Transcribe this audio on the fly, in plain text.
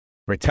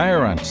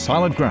Retire on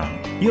solid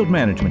ground. Yield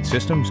Management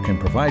Systems can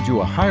provide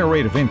you a higher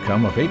rate of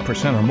income of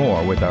 8% or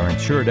more with our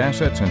insured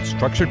assets and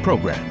structured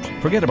programs.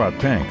 Forget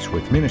about banks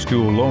with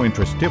minuscule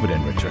low-interest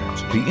dividend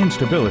returns, the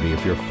instability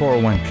of your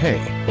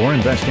 401k, or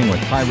investing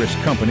with high-risk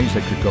companies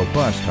that could go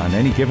bust on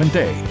any given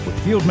day.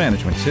 With Yield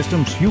Management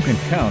Systems, you can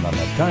count on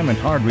the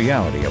diamond-hard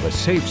reality of a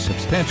safe,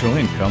 substantial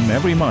income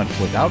every month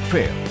without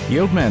fail.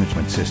 Yield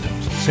Management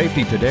Systems.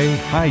 Safety today,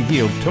 high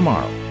yield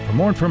tomorrow. For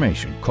more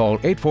information, call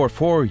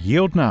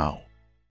 844-YIELD-NOW.